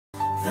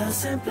The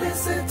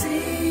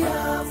simplicity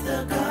of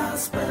the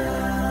gospel.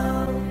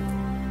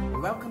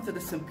 Welcome to the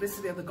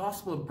Simplicity of the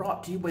Gospel,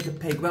 brought to you by the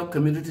Pegwell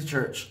Community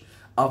Church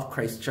of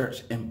Christ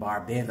Church in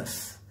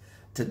Barbados.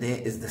 Today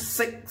is the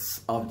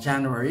 6th of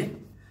January,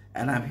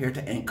 and I'm here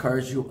to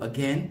encourage you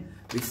again.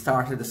 We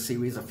started a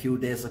series a few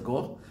days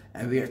ago,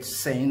 and we are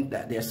saying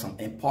that there's some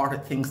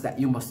important things that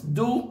you must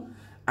do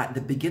at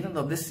the beginning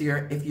of this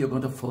year if you're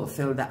going to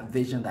fulfill that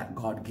vision that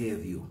God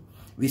gave you.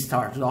 We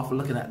started off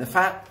looking at the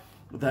fact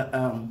that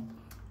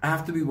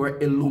after we were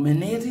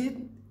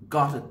illuminated,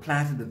 God had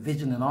planted the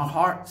vision in our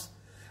hearts.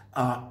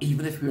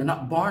 Even if we're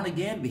not born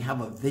again, we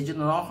have a vision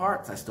in our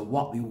hearts as to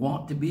what we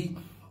want to be,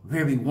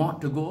 where we want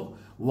to go,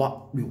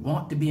 what we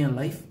want to be in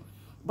life.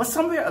 But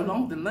somewhere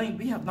along the line,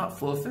 we have not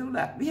fulfilled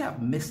that. We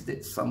have missed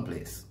it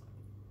someplace.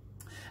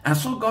 And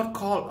so God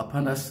called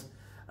upon us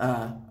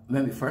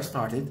when we first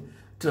started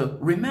to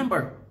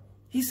remember.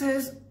 He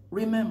says,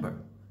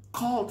 remember,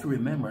 call to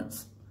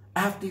remembrance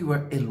after you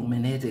were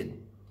illuminated.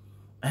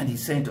 And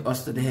he's saying to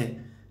us today,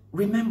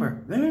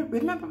 remember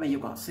when you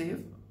got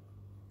saved.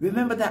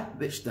 Remember that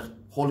which the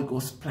Holy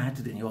Ghost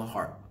planted in your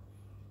heart.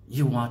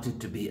 You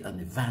wanted to be an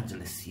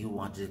evangelist. You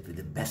wanted to be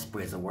the best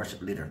praise and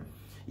worship leader.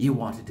 You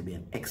wanted to be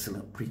an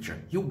excellent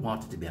preacher. You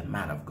wanted to be a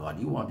man of God.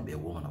 You wanted to be a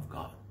woman of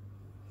God.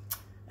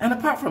 And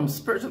apart from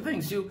spiritual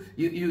things, you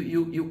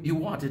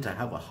wanted to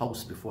have a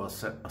house before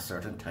a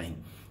certain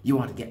time. You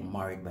want to get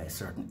married by a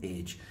certain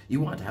age.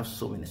 You want to have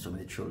so many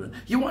children.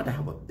 You want to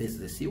have a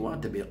business. You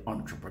want to be an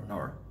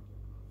entrepreneur.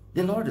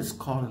 The Lord is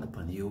calling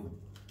upon you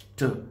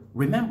to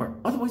remember.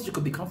 Otherwise, you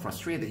could become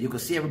frustrated. You could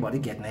see everybody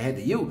getting ahead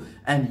of you,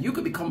 and you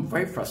could become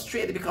very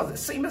frustrated because it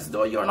seems as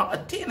though you're not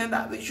attaining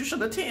that which you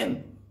should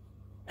attain.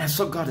 And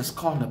so God is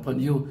calling upon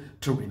you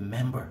to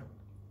remember.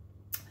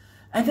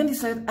 And then he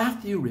said,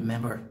 after you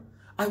remember,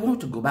 I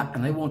want to go back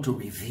and I want to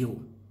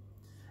review.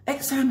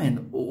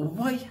 Examine,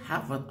 why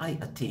haven't I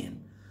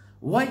attained?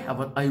 Why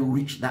haven't I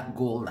reached that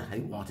goal that I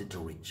wanted to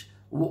reach?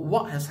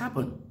 What has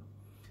happened?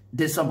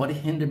 Did somebody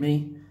hinder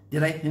me?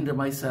 Did I hinder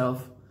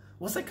myself?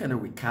 Was I kind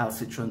of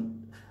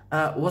recalcitrant?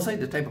 Was I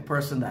the type of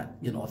person that,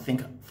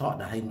 thought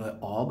that I knew it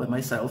all by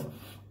myself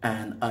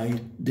and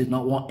I did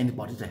not want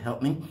anybody to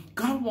help me?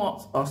 God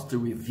wants us to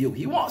review.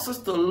 He wants us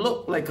to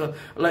look like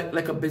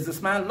a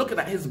businessman, looking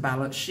at his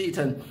balance sheet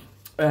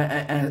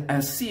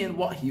and seeing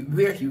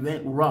where he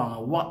went wrong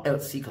and what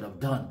else he could have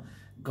done.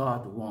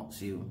 God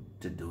wants you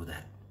to do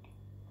that.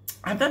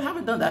 And then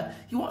having done that,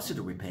 he wants you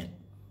to repent.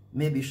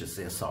 Maybe you should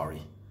say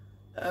sorry.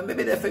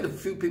 Maybe there are a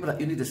few people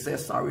that you need to say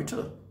sorry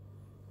to.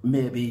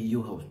 Maybe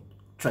you have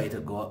tried to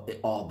go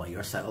all by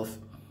yourself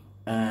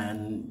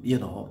and,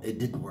 it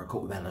didn't work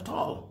out well at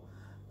all.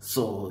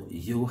 So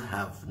you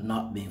have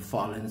not been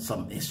following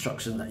some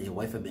instructions that your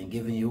wife has been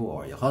giving you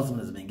or your husband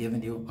has been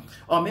giving you,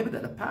 or maybe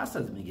that the pastor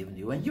has been giving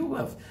you, and you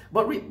have.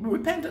 But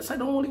repentance, I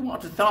don't only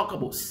want to talk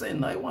about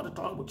sin. I want to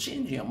talk about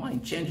changing your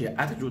mind, changing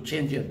your attitude,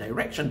 changing your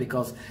direction,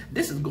 because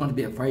this is going to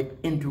be a very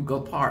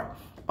integral part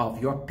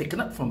of your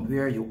picking up from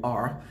where you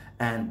are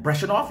and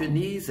brushing off your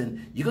knees,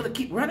 and you got to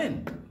keep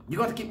running. You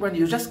got to keep running.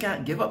 You just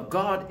can't give up.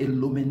 God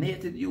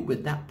illuminated you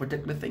with that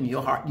particular thing in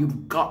your heart.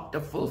 You've got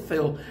to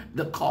fulfill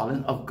the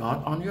calling of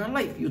God on your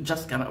life. You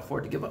just cannot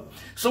afford to give up.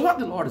 So what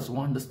the Lord has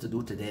wanted us to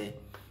do today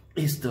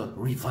is to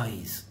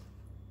revise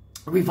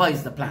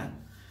the plan.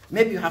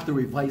 Maybe you have to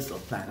revise the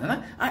plan.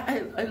 And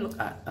I look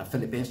at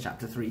Philippians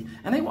chapter 3,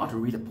 and I want to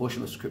read a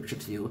portion of scripture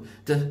to you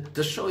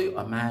to show you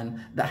a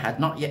man that had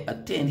not yet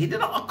attained. He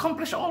did not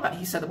accomplish all that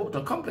he said about to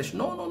accomplish.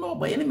 No,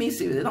 by any means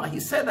he did not. He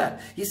said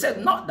that. He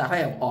said not that I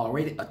have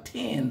already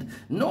attained.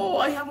 No,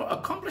 I haven't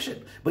accomplished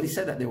it. But he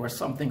said that there were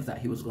some things that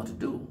he was going to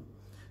do.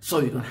 So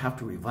you're going to have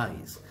to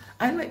revise.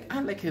 I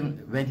like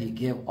him when he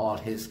gave all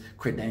his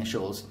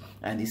credentials,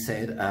 and he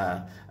said,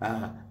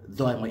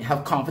 though I might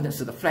have confidence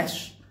in the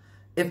flesh,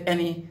 if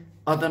any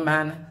other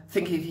man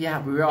thinking he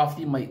have whereof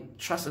he might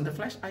trust in the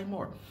flesh, I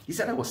more. He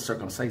said, I was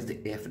circumcised the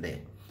 8th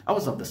day. I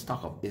was of the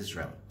stock of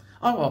Israel.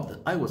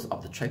 I was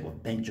of the tribe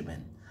of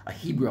Benjamin, a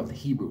Hebrew of the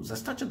Hebrews,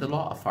 as touching the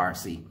law of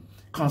Pharisee,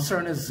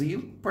 concerning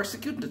zeal,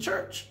 persecuting the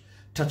church,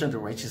 touching the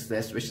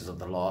righteousness, riches of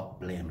the law,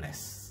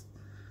 blameless.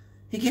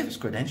 He gave his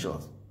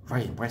credentials,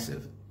 very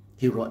impressive.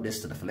 He wrote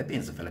this to the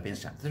Philippians in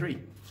Philippians chapter 3.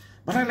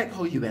 But I like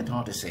how he went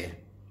on to say,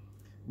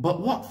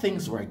 but what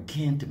things were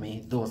gain to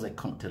me, those I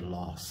count to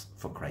loss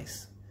for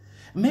Christ.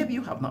 Maybe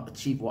you have not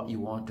achieved what you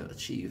want to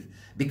achieve,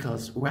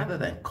 because rather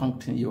than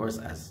counting yours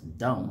as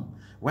down,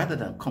 rather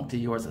than counting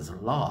yours as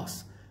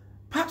loss,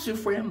 perhaps you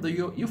frame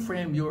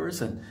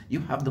yours and you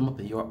have them up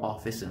in your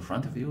office in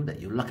front of you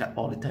that you look at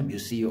all the time. You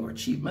see your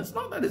achievements.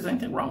 Not that there's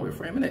anything wrong with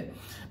framing it,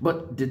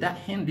 but did that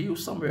hinder you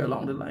somewhere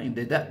along the line?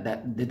 Did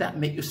that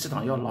make you sit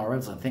on your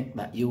laurels and think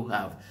that you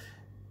have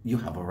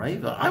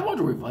arrived? I want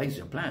to revise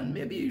your plan.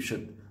 Maybe you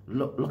should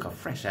look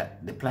afresh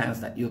at the plans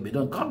that you've been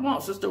doing. God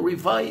wants us to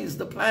revise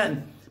the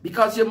plan,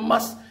 because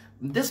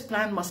this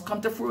plan must come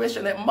to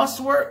fruition. It must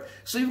work.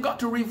 So you've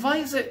got to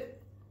revise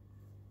it.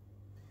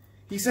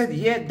 He said,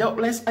 yea,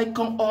 doubtless I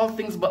count all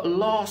things but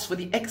loss for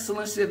the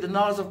excellency of the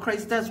knowledge of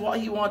Christ. That's what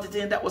he wanted,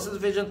 and that was his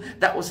vision.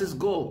 That was his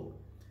goal.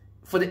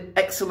 for the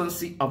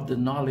excellency of the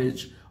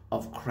knowledge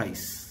of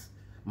Christ,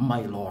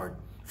 my Lord,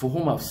 for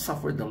whom I've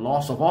suffered the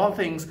loss of all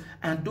things,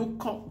 and do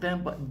count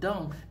them but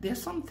dung. There are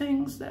some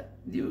things that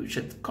you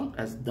should count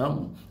as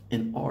dung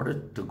in order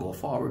to go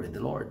forward with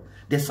the Lord.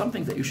 There's some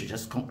things that you should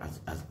just count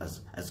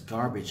as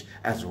garbage,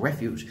 as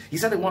refuge. He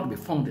said, I want to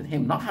be found in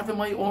him, not having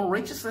my own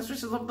righteousness,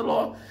 which is of the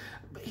law.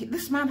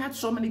 This man had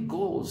so many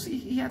goals.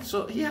 He had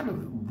a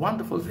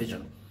wonderful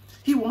vision.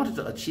 He wanted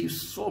to achieve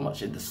so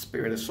much in the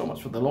spirit and so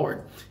much for the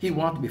Lord. He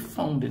wanted to be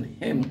found in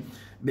him,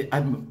 that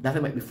I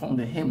might be found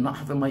in him, not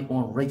having my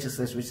own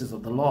righteousness, which is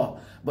of the law,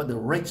 but the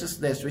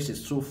righteousness which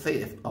is through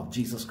faith of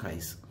Jesus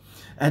Christ.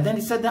 And then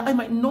he said that I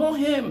might know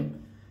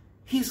him.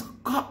 He's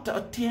got to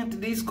attain to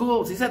these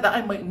goals. He said that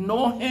I might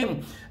know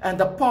him and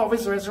the power of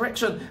his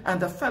resurrection and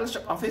the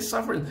fellowship of his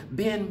suffering,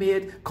 being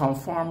made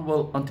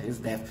conformable unto his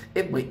death,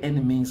 if by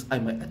any means I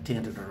might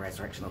attain to the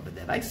resurrection of the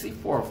dead. I see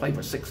 4 or 5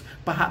 or 6,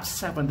 perhaps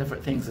 7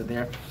 different things in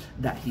there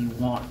that he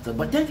wanted.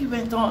 But then he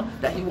went on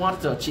that he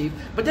wanted to achieve.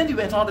 But then he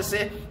went on to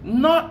say,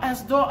 not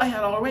as though I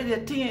had already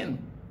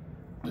attained.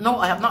 No,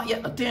 I have not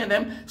yet attained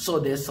them. So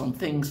there's some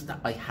things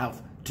that I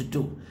have to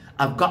do.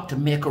 I've got to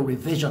make a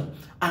revision.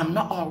 I'm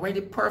not already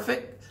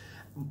perfect.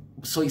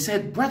 So he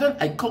said, brethren,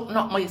 I count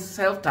not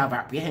myself to have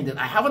apprehended.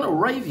 I haven't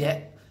arrived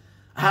yet.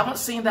 I haven't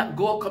seen that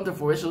goal come to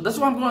fruition. So that's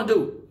what I'm going to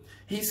do.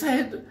 He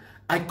said,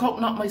 I count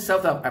not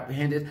myself to have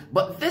apprehended,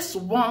 but this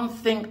one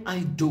thing I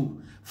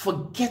do,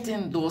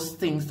 forgetting those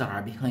things that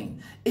are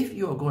behind. If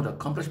you are going to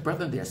accomplish,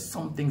 brethren, there are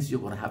some things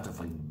you're going to have to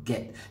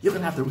forget. You're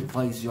going to have to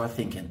revise your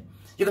thinking.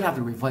 You're going to have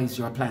to revise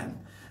your plan.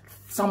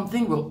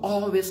 Something will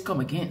always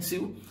come against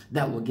you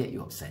that will get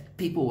you upset.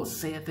 People will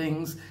say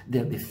things,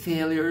 there'll be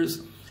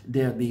failures,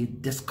 there'll be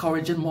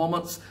discouraging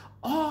moments,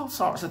 all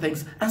sorts of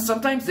things. And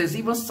sometimes there's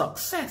even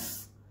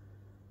success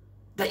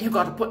that you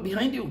got to put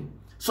behind you.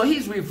 So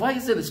he's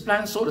revising his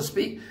plan, so to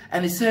speak,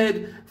 and he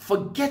said,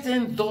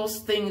 forgetting those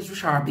things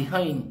which are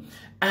behind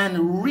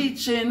and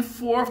reaching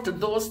forth to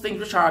those things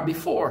which are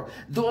before,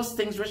 those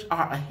things which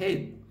are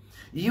ahead.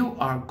 You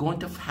are going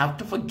to have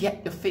to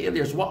forget the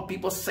failures, what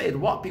people said,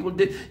 what people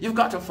did. You've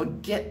got to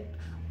forget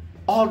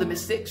all the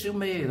mistakes you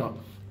made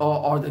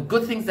or the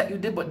good things that you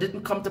did but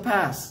didn't come to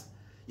pass.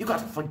 You got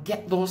to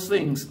forget those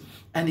things.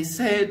 And he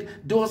said,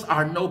 those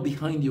are now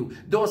behind you.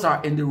 Those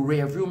are in the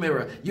rear view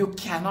mirror. You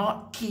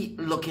cannot keep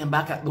looking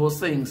back at those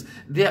things.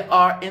 They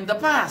are in the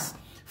past.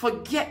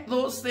 Forget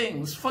those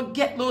things.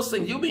 Forget those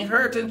things. You've been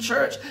hurt in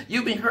church.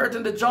 You've been hurt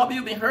in the job.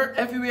 You've been hurt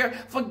everywhere.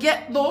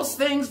 Forget those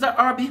things that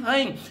are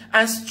behind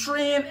and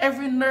strain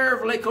every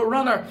nerve like a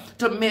runner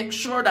to make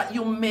sure that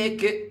you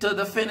make it to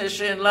the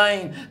finishing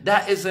line.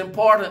 That is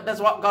important.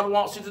 That's what God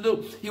wants you to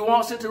do. He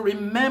wants you to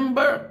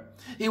remember.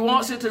 He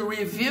wants you to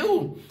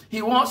review.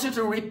 He wants you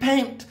to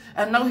repent.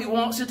 And now he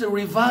wants you to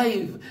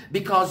revive,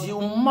 because you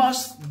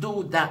must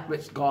do that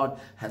which God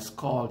has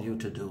called you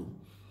to do.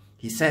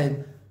 He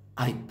said,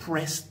 I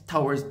press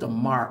towards the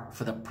mark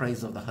for the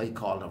praise of the high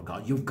call of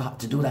God. You've got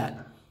to do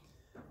that.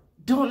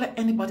 Don't let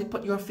anybody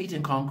put your feet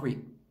in concrete.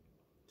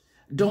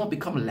 Don't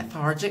become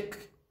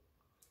lethargic.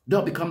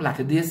 Don't become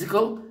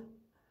lackadaisical.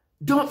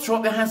 Don't throw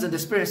up your hands in the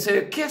spirit and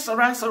say, kiss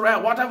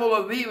around, whatever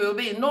will be, will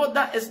be. No,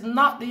 that is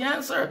not the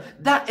answer.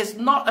 That is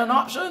not an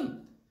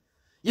option.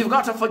 You've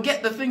got to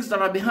forget the things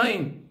that are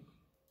behind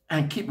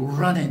and keep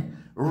running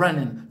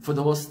for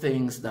those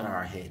things that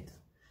are ahead.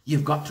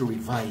 You've got to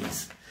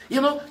revise. You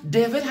know,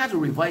 David had to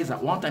revise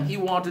at one time. He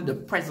wanted the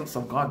presence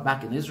of God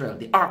back in Israel,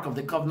 the Ark of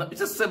the Covenant.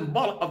 It's a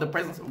symbolic of the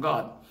presence of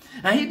God.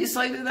 And he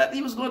decided that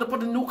he was going to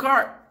put a new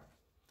cart.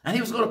 And he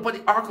was going to put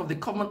the Ark of the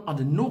Covenant on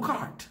the new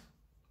cart.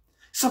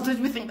 Sometimes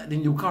we think that the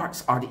new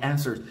carts are the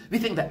answers. We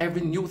think that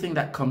every new thing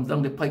that comes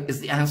down the pipe is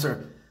the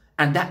answer.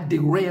 And that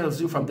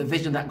derails you from the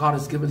vision that God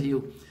has given to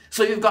you.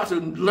 So you've got to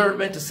learn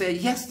when to say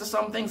yes to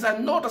some things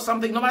and no to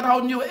something, no matter how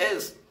new it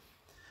is.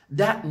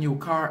 That new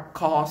cart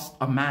cost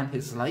a man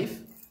his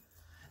life.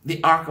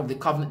 The Ark of the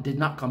Covenant did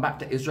not come back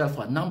to Israel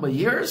for a number of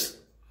years.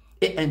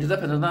 It ended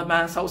up in another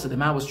man's house, and the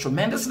man was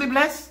tremendously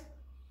blessed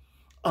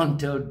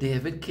until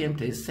David came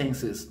to his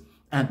senses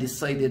and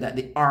decided that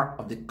the Ark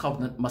of the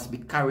Covenant must be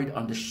carried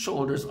on the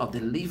shoulders of the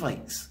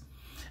Levites.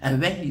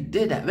 And when he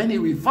did that, when he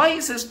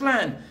revised his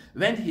plan,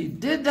 when he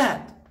did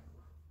that,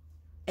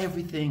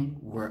 everything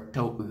worked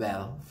out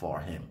well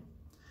for him.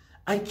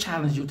 I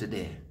challenge you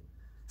today.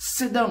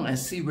 Sit down and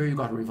see where you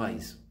got to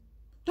revise.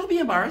 Don't be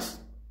embarrassed.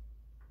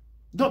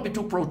 Don't be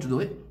too proud to do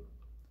it.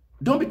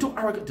 Don't be too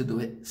arrogant to do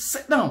it.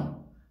 Sit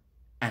down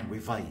and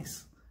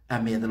revise.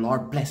 And may the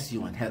Lord bless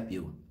you and help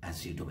you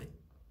as you do it.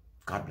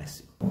 God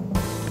bless you.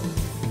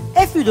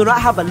 If you do not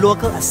have a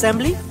local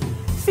assembly,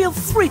 feel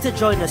free to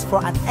join us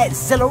for an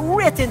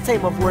exhilarating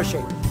time of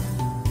worship.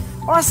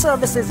 Our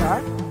services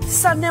are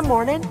Sunday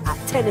morning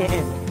at 10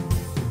 a.m.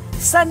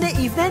 Sunday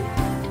evening,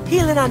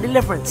 healing and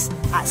deliverance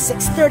at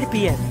 6:30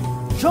 p.m.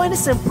 Join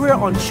us in prayer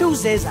on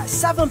Tuesdays at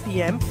 7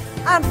 p.m.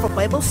 and for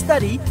Bible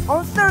study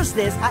on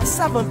Thursdays at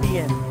 7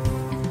 p.m.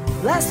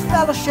 Let's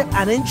fellowship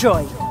and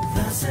enjoy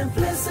the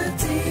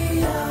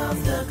simplicity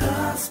of the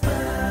gospel.